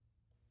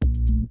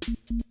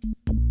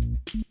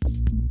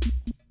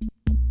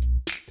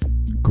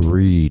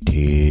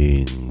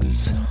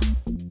Greetings.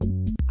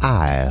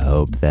 I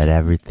hope that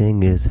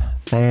everything is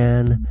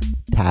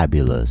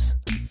fantabulous,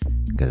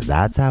 because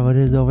that's how it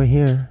is over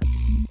here.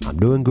 I'm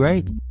doing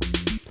great.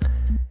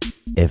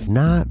 If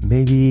not,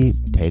 maybe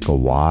take a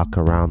walk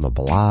around the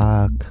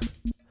block,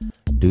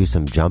 do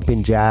some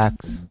jumping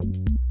jacks,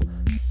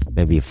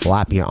 maybe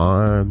flap your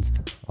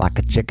arms like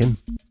a chicken.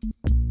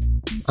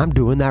 I'm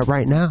doing that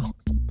right now,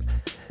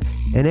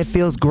 and it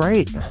feels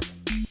great.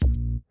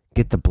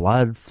 Get the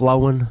blood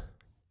flowing,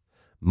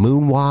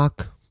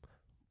 moonwalk,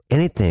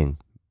 anything,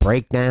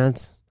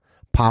 breakdance,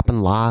 pop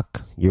and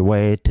lock your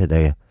way to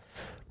the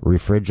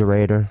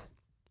refrigerator.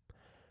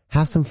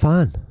 Have some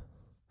fun.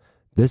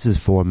 This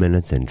is 4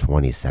 minutes and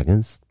 20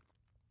 seconds.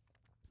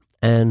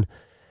 And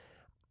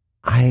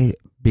I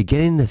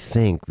beginning to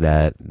think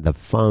that the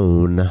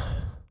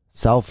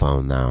cell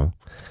phone now,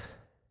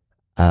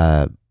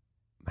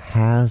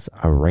 has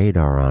a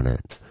radar on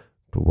it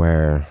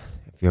where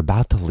if you're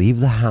about to leave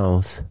the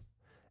house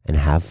and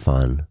have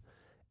fun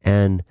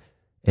and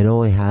it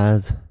only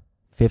has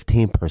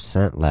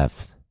 15%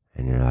 left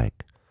and you're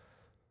like,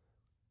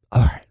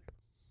 all right,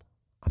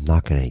 I'm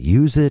not going to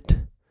use it.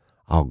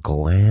 I'll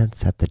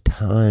glance at the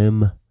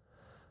time,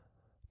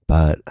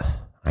 but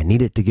I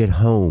need it to get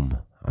home.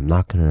 I'm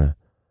not going to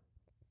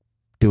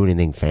do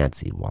anything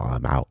fancy while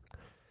I'm out.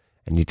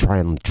 And you try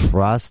and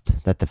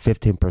trust that the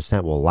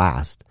 15% will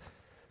last.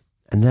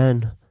 And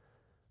then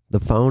the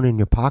phone in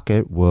your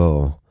pocket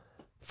will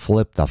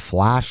flip the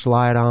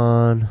flashlight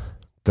on,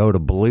 go to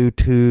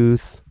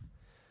Bluetooth,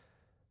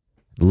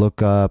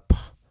 look up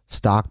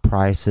stock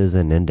prices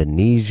in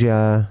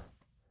Indonesia,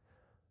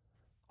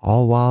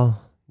 all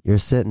while you're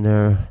sitting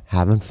there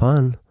having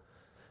fun.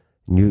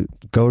 And you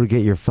go to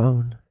get your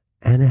phone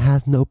and it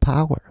has no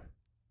power.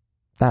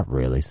 That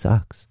really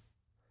sucks.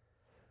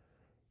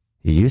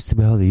 You used to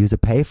be able to use a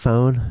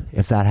payphone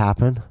if that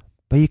happened,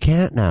 but you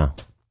can't now.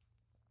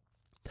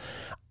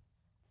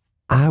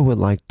 I would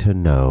like to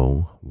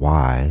know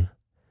why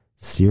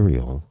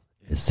cereal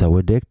is so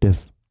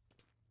addictive.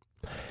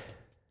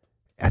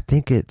 I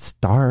think it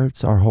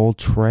starts our whole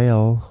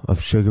trail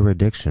of sugar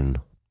addiction.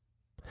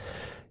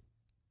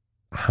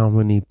 How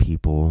many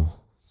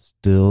people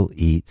still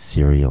eat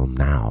cereal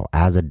now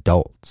as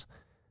adults?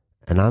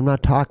 And I'm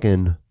not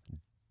talking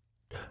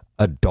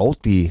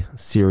adulty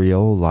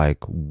cereal like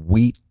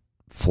wheat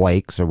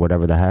flakes or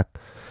whatever the heck.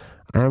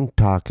 I'm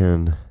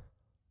talking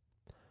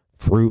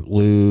Fruit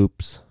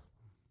Loops,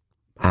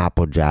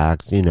 Apple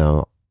Jacks,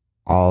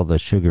 all the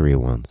sugary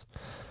ones.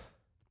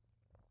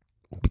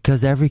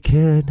 Because every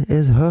kid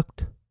is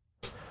hooked.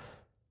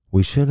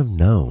 We should have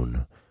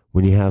known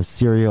when you have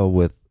cereal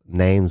with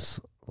names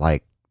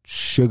like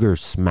Sugar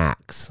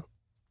Smacks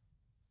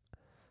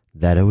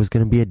that it was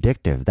going to be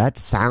addictive. That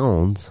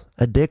sounds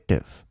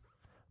addictive.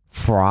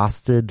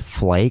 Frosted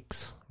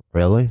Flakes?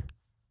 Really?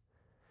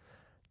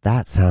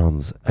 That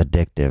sounds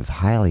addictive,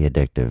 highly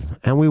addictive.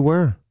 And we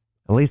were.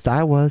 At least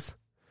I was.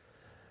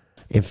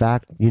 In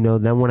fact,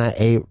 then when I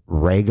ate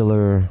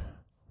regular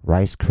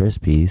Rice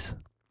Krispies,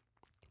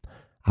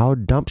 I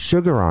would dump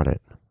sugar on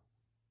it.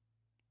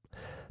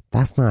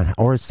 That's not,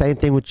 or same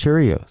thing with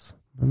Cheerios.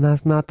 And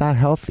that's not that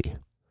healthy.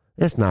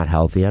 It's not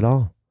healthy at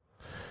all.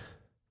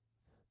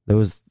 There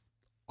was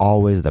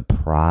always the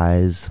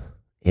prize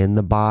in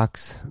the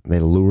box. They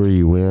lure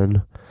you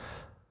in.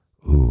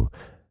 Ooh.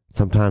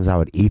 Sometimes I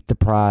would eat the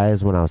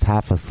prize when I was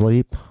half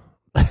asleep.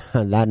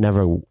 That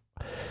never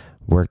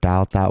worked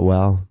out that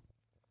well.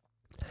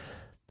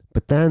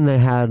 But then they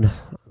had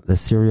the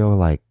cereal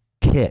like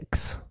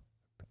Kix.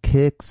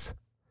 Kix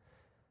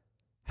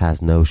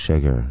has no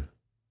sugar.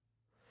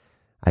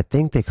 I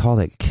think they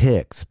called it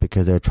Kix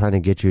because they're trying to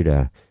get you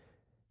to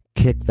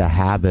kick the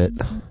habit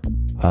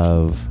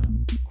of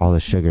all the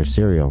sugar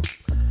cereal.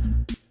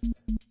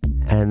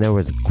 And there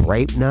was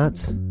grape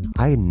nuts.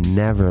 I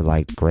never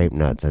liked grape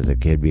nuts as a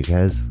kid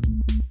because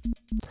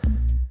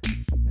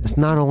it's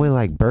not only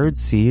like bird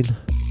seed,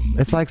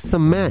 it's like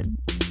cement.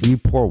 You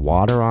pour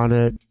water on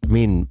it,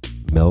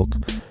 milk,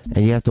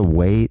 and you have to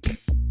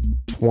wait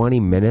 20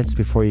 minutes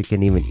before you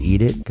can even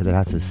eat it because it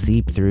has to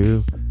seep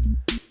through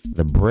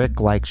the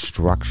brick-like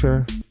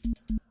structure.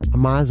 I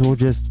might as well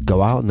just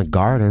go out in the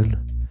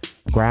garden,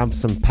 grab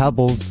some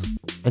pebbles,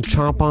 and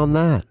chomp on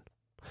that.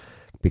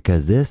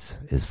 Because this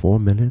is 4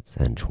 minutes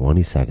and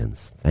 20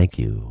 seconds. Thank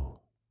you.